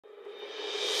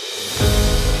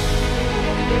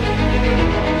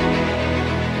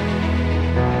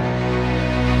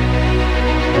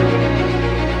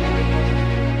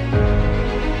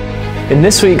In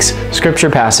this week's scripture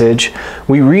passage,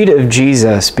 we read of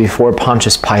Jesus before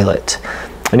Pontius Pilate.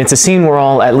 And it's a scene we're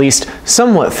all at least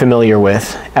somewhat familiar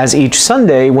with, as each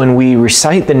Sunday when we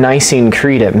recite the Nicene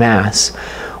Creed at Mass,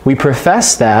 we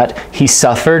profess that he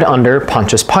suffered under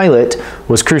Pontius Pilate,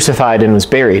 was crucified, and was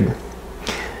buried.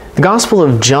 The Gospel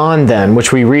of John, then,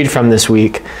 which we read from this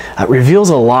week, reveals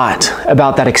a lot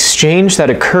about that exchange that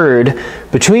occurred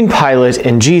between Pilate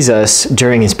and Jesus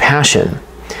during his passion.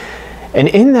 And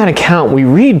in that account, we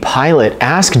read Pilate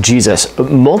ask Jesus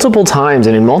multiple times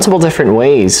and in multiple different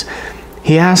ways.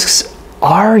 He asks,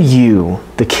 "Are you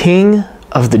the King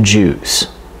of the Jews?"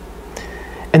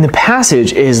 And the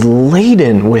passage is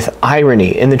laden with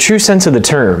irony in the true sense of the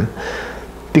term,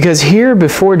 because here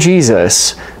before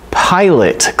Jesus,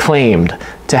 Pilate claimed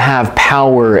to have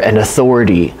power and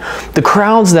authority. The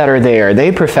crowds that are there,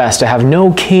 they profess to have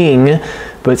no king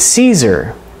but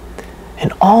Caesar.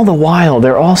 And all the while,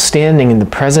 they're all standing in the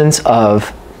presence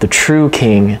of the true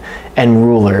king and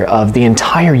ruler of the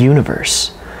entire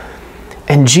universe.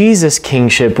 And Jesus'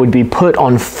 kingship would be put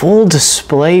on full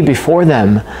display before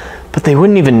them, but they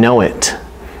wouldn't even know it.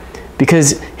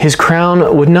 Because his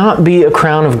crown would not be a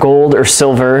crown of gold or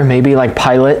silver, maybe like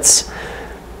Pilate's,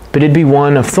 but it'd be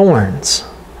one of thorns.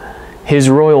 His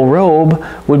royal robe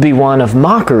would be one of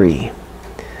mockery.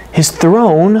 His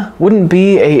throne wouldn't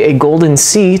be a golden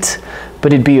seat,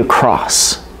 but it'd be a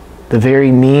cross, the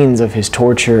very means of his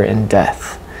torture and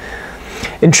death.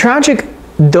 And tragic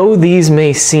though these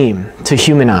may seem to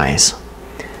human eyes,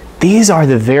 these are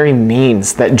the very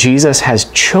means that Jesus has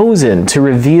chosen to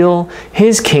reveal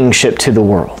his kingship to the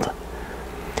world.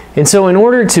 And so in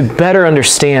order to better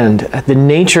understand the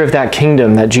nature of that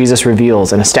kingdom that Jesus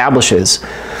reveals and establishes,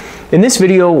 in this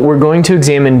video we're going to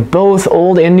examine both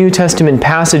Old and New Testament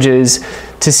passages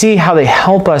to see how they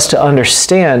help us to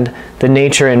understand the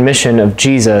nature and mission of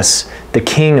Jesus, the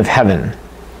King of Heaven.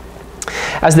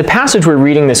 As the passage we're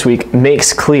reading this week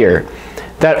makes clear,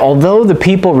 that although the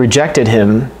people rejected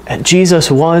him, Jesus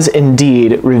was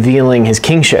indeed revealing his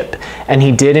kingship, and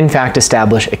he did in fact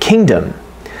establish a kingdom.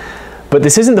 But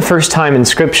this isn't the first time in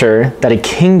Scripture that a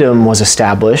kingdom was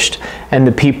established and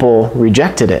the people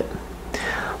rejected it.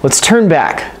 Let's turn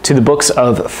back to the books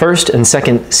of 1st and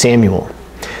 2nd Samuel.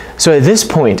 So at this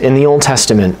point in the Old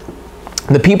Testament,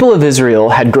 the people of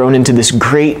Israel had grown into this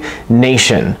great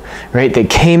nation, right? They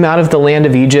came out of the land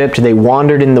of Egypt. They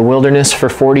wandered in the wilderness for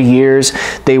 40 years.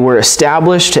 They were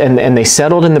established and they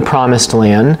settled in the promised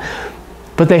land,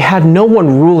 but they had no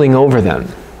one ruling over them.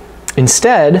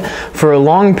 Instead, for a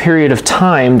long period of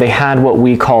time, they had what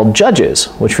we call judges,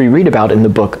 which we read about in the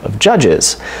book of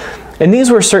Judges. And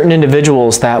these were certain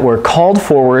individuals that were called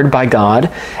forward by God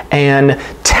and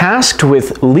tasked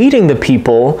with leading the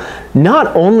people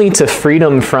not only to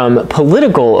freedom from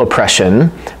political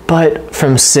oppression, but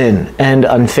from sin and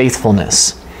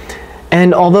unfaithfulness.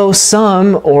 And although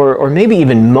some, or maybe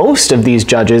even most of these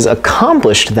judges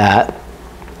accomplished that,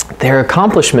 their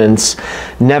accomplishments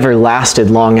never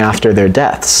lasted long after their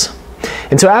deaths.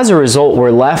 And so as a result,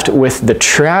 we're left with the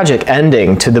tragic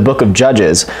ending to the book of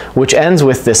Judges, which ends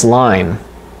with this line: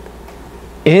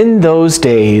 "In those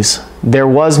days there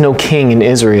was no king in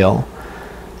Israel.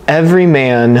 Every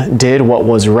man did what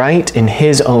was right in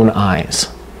his own eyes."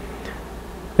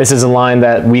 This is a line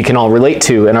that we can all relate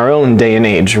to in our own day and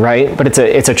age, right? But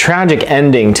it's a tragic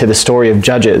ending to the story of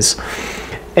Judges.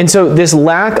 And so this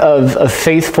lack of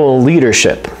faithful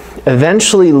leadership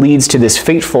eventually leads to this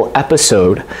fateful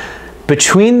episode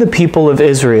between the people of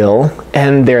Israel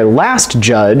and their last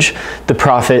judge, the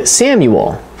prophet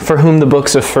Samuel, for whom the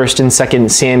books of 1st and 2nd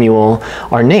Samuel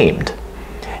are named.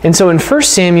 And so in 1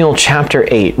 Samuel chapter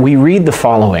 8, we read the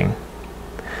following: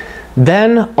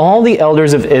 "Then all the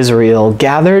elders of Israel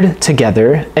gathered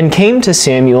together and came to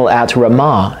Samuel at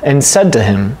Ramah and said to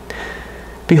him,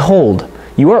 'Behold,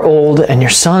 you are old, and your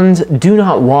sons do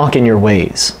not walk in your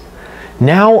ways.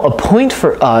 Now appoint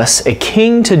for us a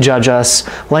king to judge us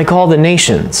like all the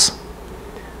nations.'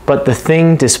 But the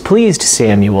thing displeased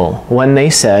Samuel when they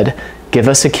said, 'Give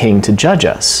us a king to judge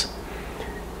us.'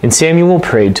 And Samuel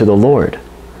prayed to the Lord.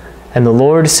 And the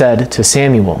Lord said to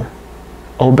Samuel,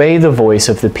 'Obey the voice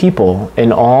of the people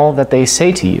in all that they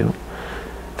say to you.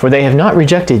 For they have not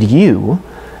rejected you,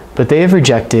 but they have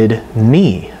rejected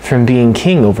me from being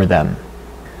king over them.'"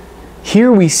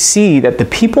 Here we see that the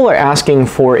people are asking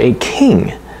for a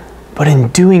king, but in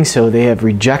doing so they have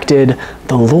rejected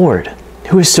the Lord,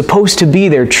 who is supposed to be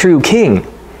their true king.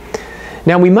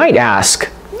 Now we might ask,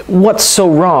 what's so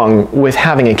wrong with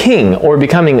having a king or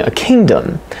becoming a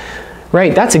kingdom?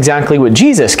 Right, that's exactly what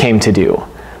Jesus came to do.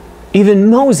 Even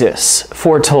Moses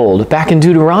foretold back in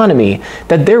Deuteronomy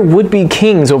that there would be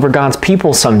kings over God's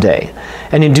people someday.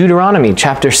 And in Deuteronomy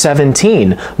chapter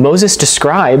 17, Moses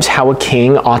describes how a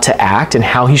king ought to act and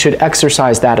how he should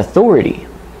exercise that authority.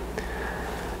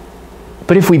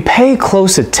 But if we pay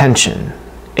close attention,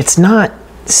 it's not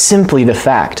simply the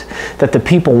fact that the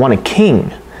people want a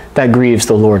king that grieves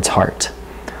the Lord's heart.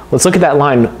 Let's look at that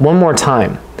line one more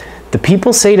time. The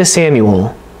people say to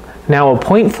Samuel, "Now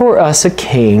appoint for us a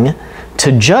king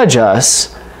to judge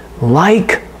us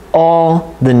like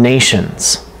all the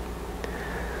nations."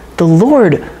 The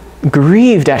Lord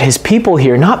grieved at his people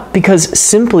here, not because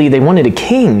simply they wanted a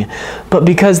king, but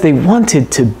because they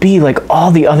wanted to be like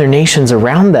all the other nations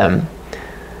around them.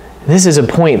 This is a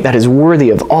point that is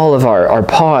worthy of all of our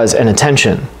pause and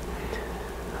attention.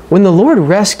 When the Lord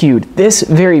rescued this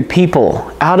very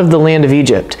people out of the land of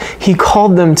Egypt, he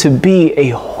called them to be a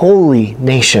holy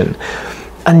nation,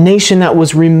 a nation that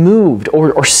was removed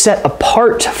or set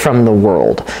apart from the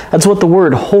world. That's what the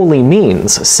word holy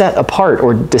means, set apart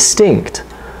or distinct.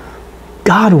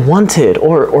 God wanted,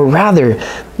 or rather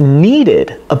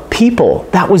needed, a people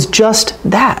that was just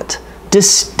that,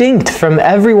 distinct from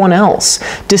everyone else,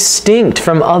 distinct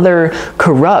from other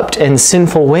corrupt and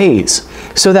sinful ways,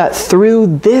 so that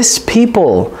through this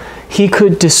people, he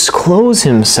could disclose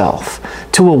himself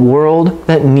to a world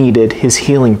that needed his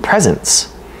healing presence.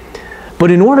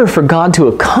 But in order for God to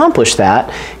accomplish that,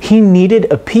 he needed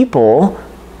a people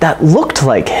that looked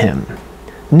like him,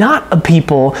 not a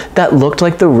people that looked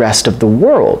like the rest of the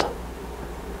world.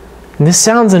 And this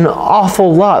sounds an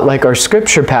awful lot like our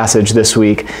scripture passage this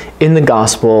week in the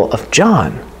Gospel of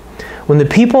John, when the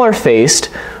people are faced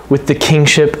with the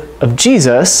kingship of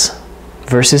Jesus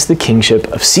versus the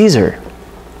kingship of Caesar.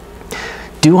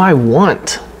 Do I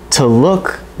want to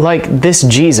look like this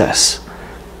Jesus,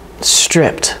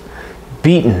 stripped,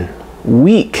 beaten,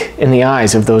 weak in the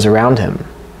eyes of those around him?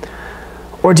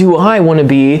 Or do I want to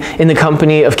be in the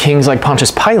company of kings like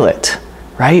Pontius Pilate,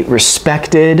 right?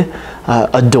 Respected,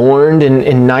 adorned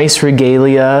in nice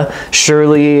regalia,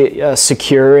 surely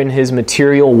secure in his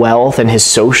material wealth and his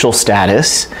social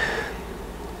status.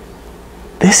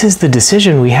 This is the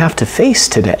decision we have to face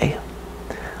today.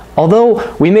 Although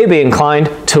we may be inclined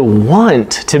to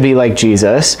want to be like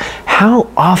Jesus, how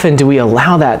often do we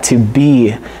allow that to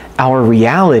be our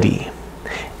reality?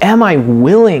 Am I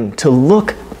willing to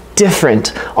look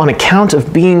different on account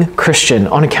of being Christian,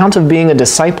 on account of being a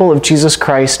disciple of Jesus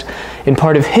Christ and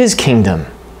part of his kingdom?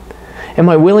 Am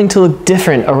I willing to look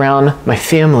different around my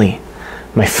family,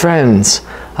 my friends,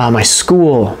 my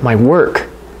school, my work,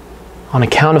 on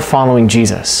account of following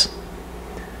Jesus?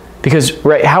 Because,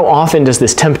 right, how often does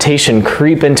this temptation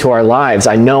creep into our lives?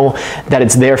 I know that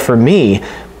it's there for me,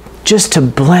 just to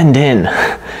blend in.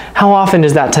 How often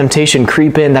does that temptation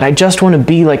creep in that I just want to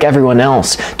be like everyone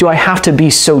else? Do I have to be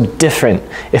so different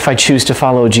if I choose to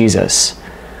follow Jesus?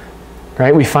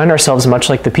 Right? We find ourselves much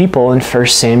like the people in 1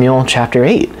 Samuel chapter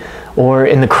 8, or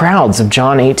in the crowds of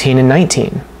John 18 and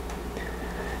 19.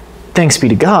 Thanks be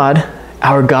to God,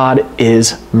 our God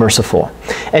is merciful.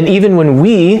 And even when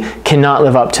we cannot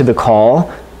live up to the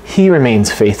call, he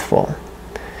remains faithful.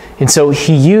 And so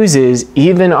he uses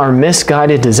even our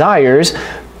misguided desires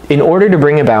in order to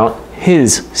bring about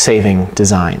his saving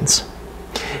designs.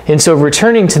 And so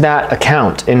returning to that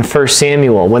account in 1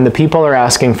 Samuel, when the people are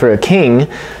asking for a king,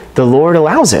 the Lord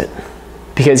allows it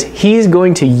because he's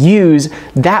going to use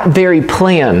that very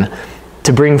plan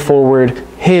to bring forward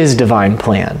his divine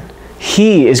plan.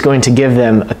 He is going to give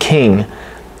them a king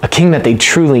that they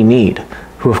truly need,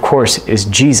 who of course is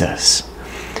Jesus.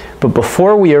 But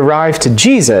before we arrive to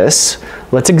Jesus,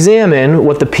 let's examine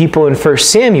what the people in 1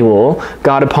 Samuel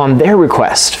got upon their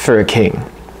request for a king.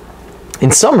 In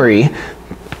summary,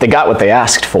 they got what they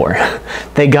asked for.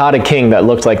 They got a king that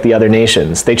looked like the other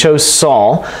nations. They chose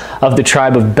Saul of the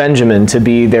tribe of Benjamin to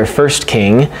be their first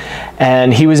king,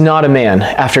 and he was not a man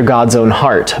after God's own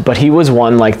heart, but he was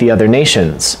one like the other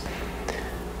nations.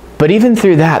 But even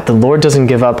through that, the Lord doesn't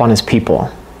give up on his people.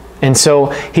 And so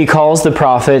he calls the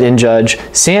prophet and judge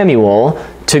Samuel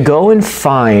to go and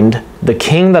find the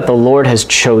king that the Lord has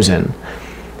chosen,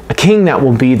 a king that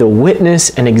will be the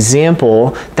witness and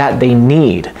example that they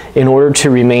need in order to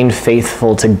remain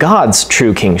faithful to God's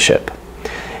true kingship.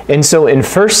 And so in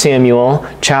 1 Samuel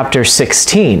chapter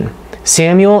 16,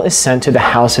 Samuel is sent to the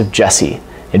house of Jesse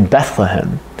in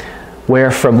Bethlehem,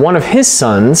 where from one of his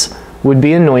sons would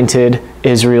be anointed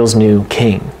Israel's new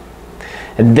king.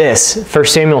 And this, 1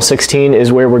 Samuel 16,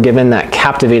 is where we're given that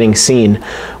captivating scene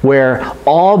where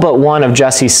all but one of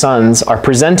Jesse's sons are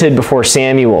presented before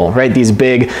Samuel, right? These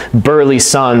big, burly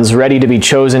sons ready to be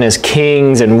chosen as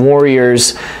kings and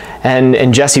warriors.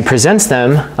 And Jesse presents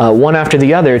them, one after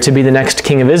the other, to be the next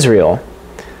king of Israel.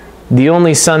 The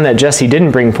only son that Jesse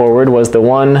didn't bring forward was the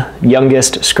one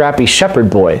youngest, scrappy shepherd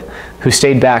boy who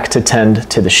stayed back to tend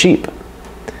to the sheep.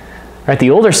 Right,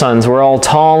 the older sons were all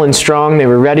tall and strong. They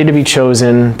were ready to be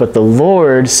chosen. But the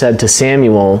Lord said to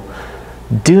Samuel,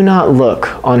 "Do not look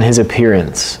on his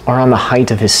appearance or on the height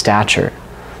of his stature.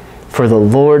 For the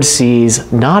Lord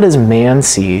sees not as man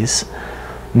sees.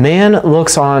 Man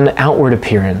looks on outward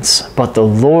appearance, but the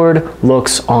Lord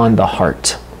looks on the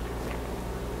heart."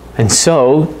 And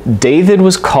so David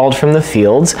was called from the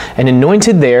fields and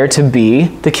anointed there to be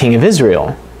the king of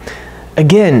Israel.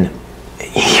 Again,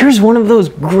 here's one of those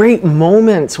great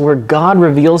moments where God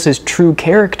reveals his true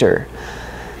character.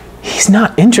 He's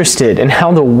not interested in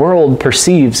how the world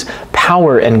perceives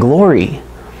power and glory.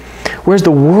 Whereas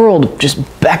the world just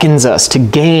beckons us to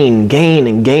gain,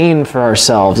 and gain for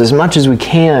ourselves as much as we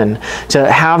can,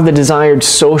 to have the desired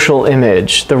social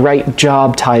image, the right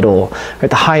job title, right,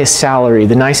 the highest salary,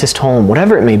 the nicest home,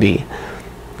 whatever it may be.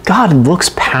 God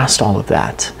looks past all of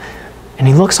that, and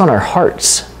he looks on our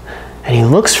hearts. And he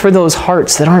looks for those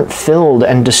hearts that aren't filled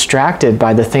and distracted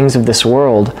by the things of this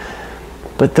world,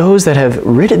 but those that have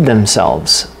ridded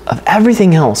themselves of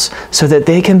everything else so that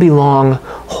they can belong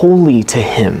wholly to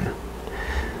him.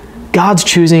 God's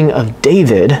choosing of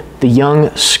David, the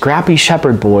young, scrappy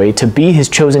shepherd boy, to be his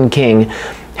chosen king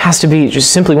has to be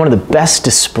just simply one of the best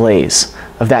displays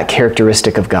of that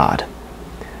characteristic of God.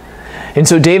 And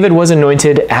so David was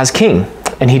anointed as king,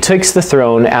 and he takes the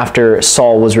throne after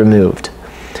Saul was removed.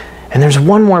 And there's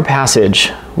one more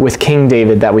passage with King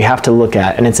David that we have to look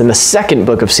at, and it's in the second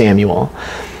book of Samuel,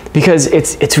 because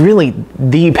it's really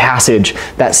the passage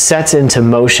that sets into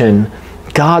motion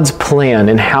God's plan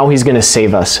and how he's going to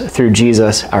save us through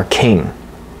Jesus, our King.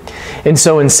 And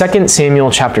so in 2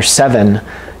 Samuel chapter 7,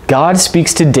 God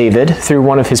speaks to David through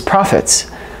one of his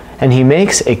prophets, and he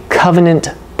makes a covenant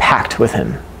pact with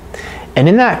him. And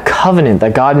in that covenant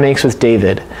that God makes with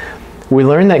David, we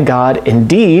learn that God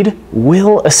indeed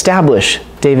will establish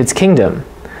David's kingdom,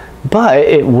 but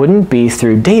it wouldn't be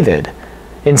through David.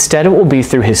 Instead, it will be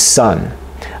through his son,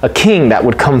 a king that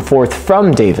would come forth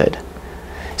from David.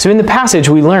 So in the passage,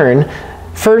 we learn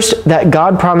first that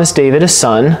God promised David a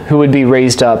son who would be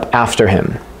raised up after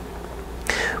him.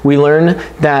 We learn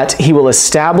that he will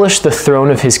establish the throne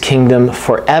of his kingdom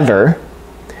forever,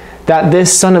 that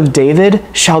this son of David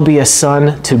shall be a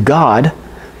son to God,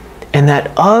 and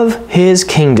that of his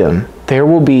kingdom there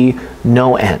will be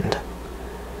no end.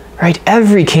 Right?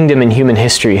 Every kingdom in human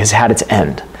history has had its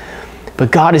end.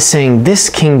 But God is saying this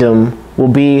kingdom will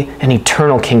be an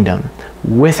eternal kingdom,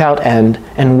 without end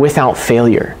and without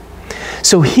failure.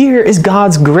 So here is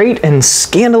God's great and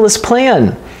scandalous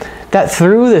plan, that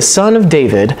through the Son of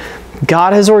David,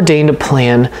 God has ordained a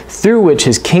plan through which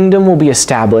his kingdom will be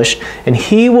established, and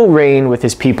he will reign with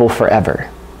his people forever.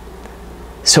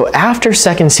 So after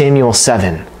 2 Samuel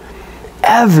 7,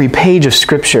 every page of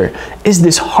Scripture is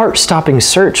this heart-stopping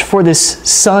search for this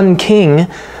Son King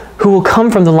who will come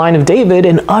from the line of David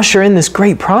and usher in this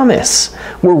great promise.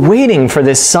 We're waiting for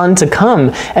this Son to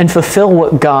come and fulfill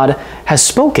what God has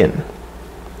spoken.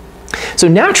 So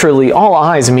naturally, all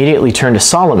eyes immediately turn to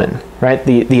Solomon, right?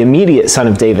 The immediate son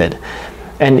of David.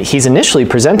 And he's initially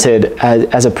presented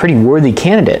as a pretty worthy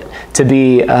candidate to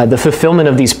be the fulfillment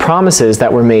of these promises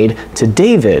that were made to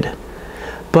David.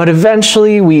 But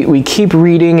eventually we keep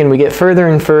reading and we get further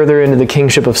and further into the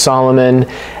kingship of Solomon,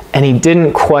 and he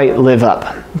didn't quite live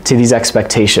up to these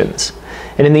expectations.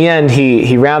 And in the end,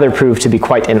 he rather proved to be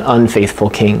quite an unfaithful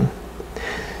king.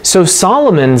 So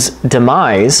Solomon's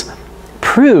demise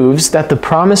proves that the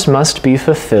promise must be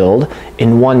fulfilled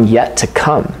in one yet to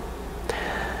come.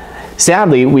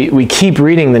 Sadly, we keep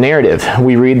reading the narrative.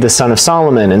 We read the son of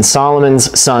Solomon and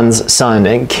Solomon's son's son,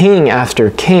 and king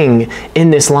after king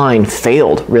in this line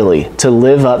failed, really, to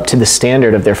live up to the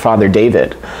standard of their father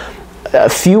David.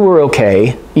 Few were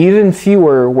okay, even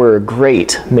fewer were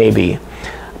great, maybe.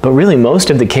 But really, most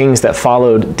of the kings that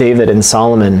followed David and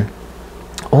Solomon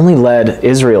only led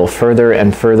Israel further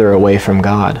and further away from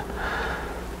God.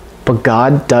 But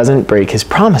God doesn't break his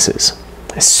promises,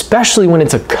 especially when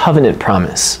it's a covenant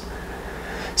promise.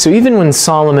 So even when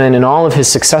Solomon and all of his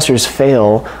successors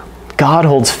fail, God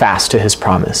holds fast to his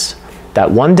promise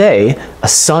that one day a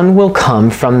son will come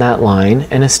from that line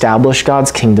and establish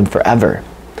God's kingdom forever.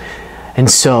 And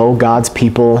so God's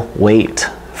people wait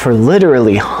for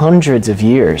literally hundreds of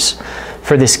years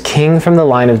for this king from the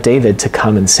line of David to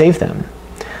come and save them.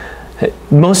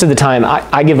 Most of the time,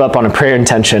 I give up on a prayer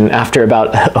intention after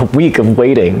about a week of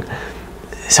waiting.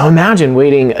 So imagine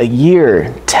waiting a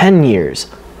year, 10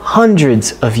 years,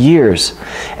 hundreds of years,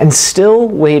 and still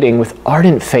waiting with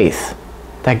ardent faith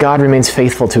that God remains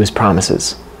faithful to his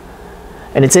promises.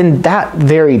 And it's in that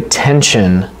very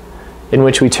tension in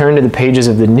which we turn to the pages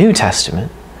of the New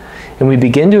Testament and we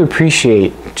begin to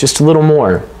appreciate just a little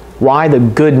more why the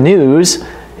good news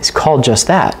is called just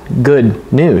that,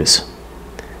 good news.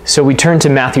 So we turn to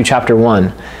Matthew chapter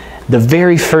 1, the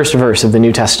very first verse of the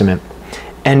New Testament,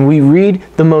 and we read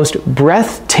the most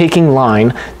breathtaking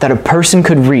line that a person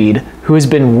could read who has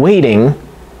been waiting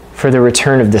for the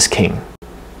return of this king.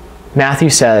 Matthew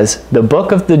says, "The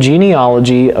book of the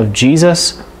genealogy of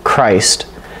Jesus Christ,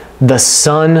 the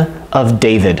son of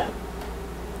David."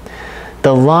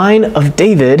 The line of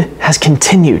David has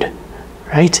continued,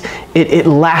 right? It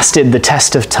lasted the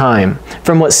test of time.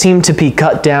 From what seemed to be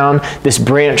cut down, this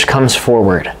branch comes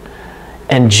forward.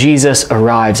 And Jesus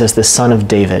arrives as the son of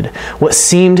David. What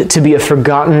seemed to be a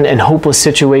forgotten and hopeless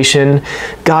situation,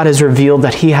 God has revealed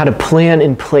that he had a plan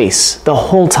in place the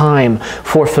whole time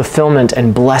for fulfillment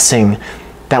and blessing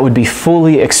that would be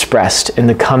fully expressed in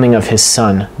the coming of his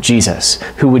son, Jesus,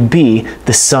 who would be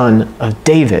the son of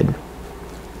David.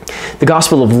 The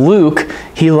Gospel of Luke,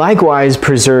 he likewise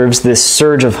preserves this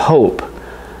surge of hope,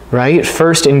 right?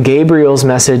 First in Gabriel's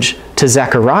message to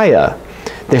Zechariah,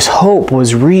 this hope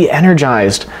was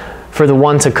re-energized for the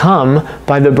one to come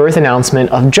by the birth announcement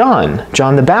of John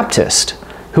the Baptist,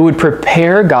 who would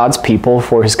prepare God's people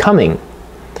for his coming.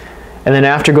 And then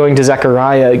after going to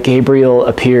Zechariah, Gabriel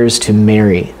appears to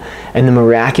Mary, and the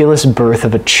miraculous birth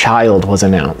of a child was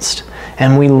announced.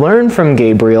 And we learn from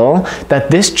Gabriel that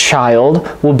this child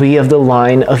will be of the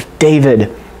line of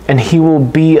David, and he will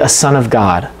be a son of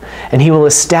God. And he will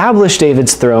establish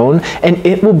David's throne, and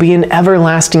it will be an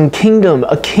everlasting kingdom,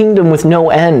 a kingdom with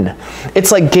no end.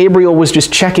 It's like Gabriel was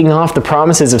just checking off the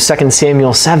promises of 2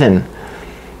 Samuel 7.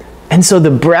 And so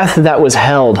the breath that was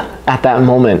held at that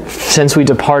moment, since we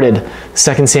departed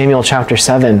 2 Samuel chapter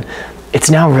 7, it's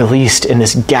now released in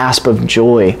this gasp of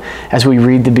joy as we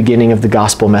read the beginning of the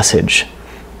gospel message.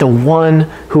 The one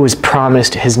who was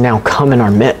promised has now come in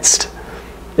our midst.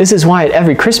 This is why at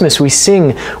every Christmas we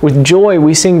sing with joy,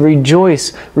 we sing,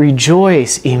 "Rejoice,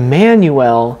 rejoice,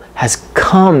 Emmanuel has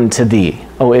come to thee,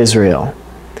 O Israel."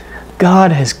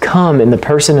 God has come in the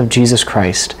person of Jesus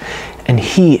Christ, and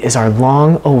he is our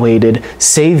long-awaited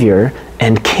Savior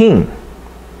and King.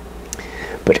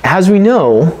 But as we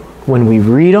know, when we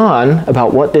read on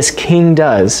about what this king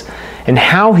does and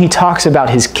how he talks about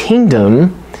his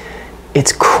kingdom,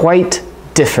 it's quite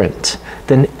different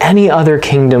than any other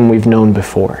kingdom we've known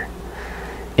before.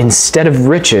 Instead of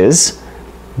riches,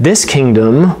 this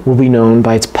kingdom will be known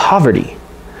by its poverty.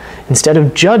 Instead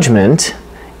of judgment,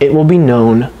 it will be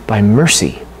known by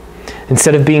mercy.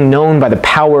 Instead of being known by the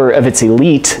power of its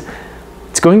elite,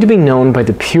 it's going to be known by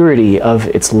the purity of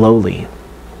its lowly.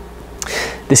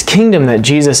 This kingdom that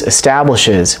Jesus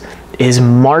establishes is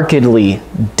markedly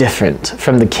different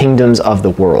from the kingdoms of the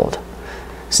world.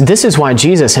 So this is why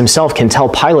Jesus himself can tell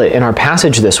Pilate in our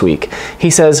passage this week. He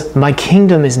says, "My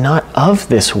kingdom is not of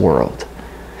this world."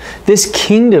 This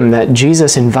kingdom that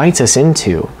Jesus invites us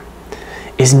into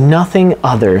is nothing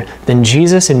other than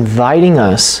Jesus inviting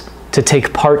us to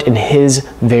take part in his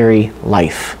very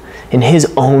life, in his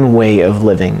own way of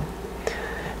living.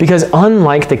 Because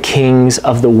unlike the kings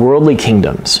of the worldly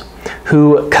kingdoms,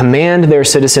 who command their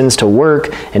citizens to work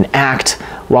and act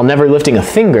while never lifting a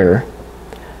finger,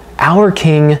 our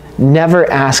king never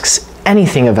asks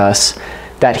anything of us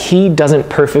that he doesn't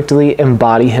perfectly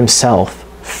embody himself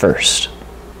first.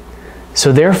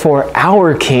 So therefore,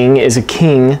 our king is a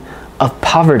king of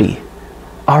poverty.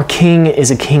 Our king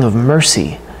is a king of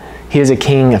mercy. He is a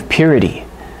king of purity.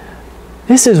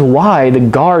 This is why the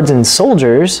guards and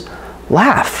soldiers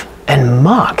laugh and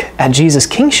mock at Jesus'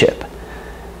 kingship,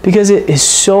 because it is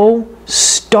so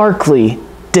starkly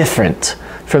different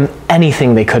from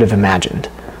anything they could have imagined.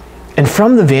 And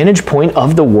from the vantage point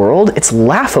of the world, it's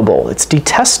laughable, it's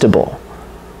detestable.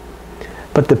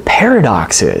 But the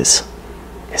paradox is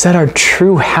that our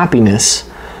true happiness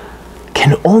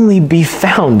can only be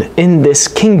found in this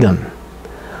kingdom.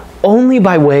 Only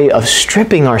by way of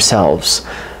stripping ourselves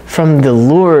from the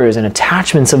lures and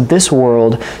attachments of this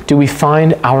world do we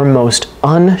find our most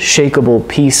unshakable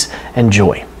peace and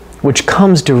joy, which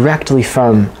comes directly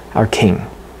from our King.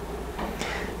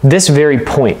 This very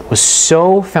point was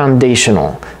so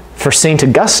foundational for St.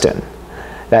 Augustine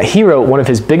that he wrote one of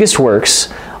his biggest works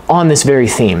on this very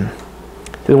theme.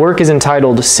 The work is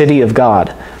entitled City of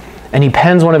God, and he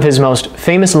pens one of his most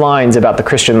famous lines about the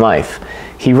Christian life.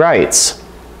 He writes,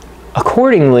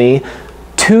 "Accordingly,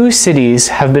 two cities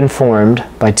have been formed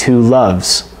by two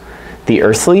loves, the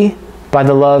earthly by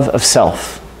the love of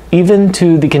self, even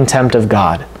to the contempt of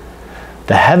God.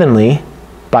 The heavenly,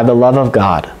 by the love of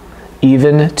God,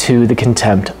 even to the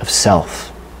contempt of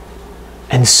self.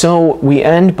 And so we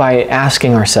end by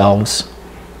asking ourselves,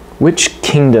 which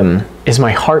kingdom is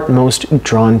my heart most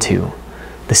drawn to?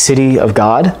 The city of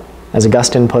God, as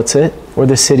Augustine puts it, or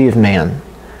the city of man?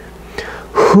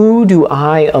 Who do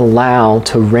I allow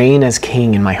to reign as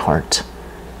king in my heart?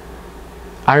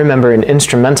 I remember an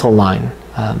instrumental line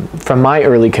from my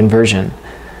early conversion,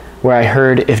 where I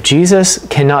heard, if Jesus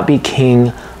cannot be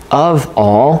king of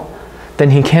all, then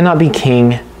he cannot be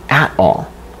king at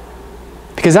all.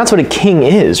 Because that's what a king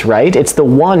is, right? It's the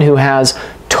one who has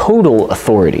total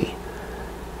authority.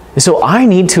 And so I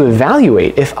need to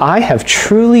evaluate if I have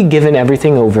truly given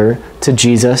everything over to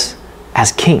Jesus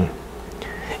as king.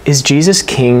 Is Jesus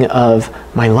king of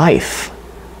my life,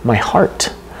 my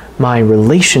heart, my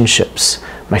relationships,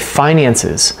 my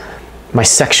finances, my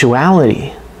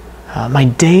sexuality, my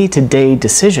day-to-day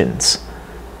decisions?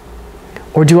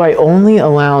 Or do I only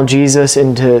allow Jesus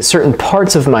into certain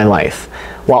parts of my life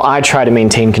while I try to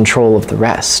maintain control of the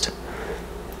rest?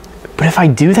 But if I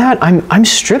do that, I'm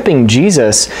stripping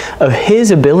Jesus of his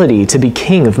ability to be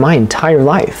king of my entire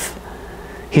life.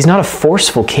 He's not a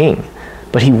forceful king,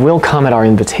 but he will come at our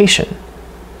invitation.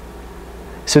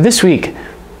 So this week,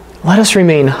 let us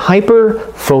remain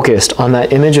hyper-focused on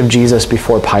that image of Jesus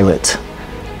before Pilate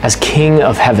as King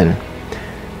of heaven,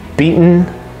 beaten,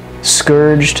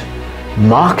 scourged,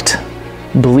 mocked,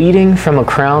 bleeding from a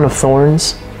crown of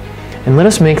thorns. And let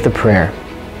us make the prayer,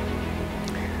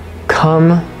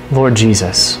 come, Lord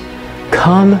Jesus,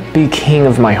 come be King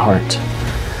of my heart.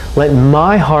 Let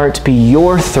my heart be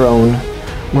your throne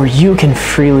where you can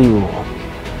freely rule.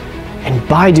 And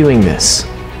by doing this,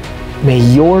 may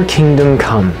your kingdom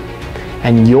come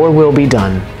and your will be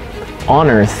done on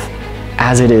earth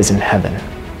as it is in heaven.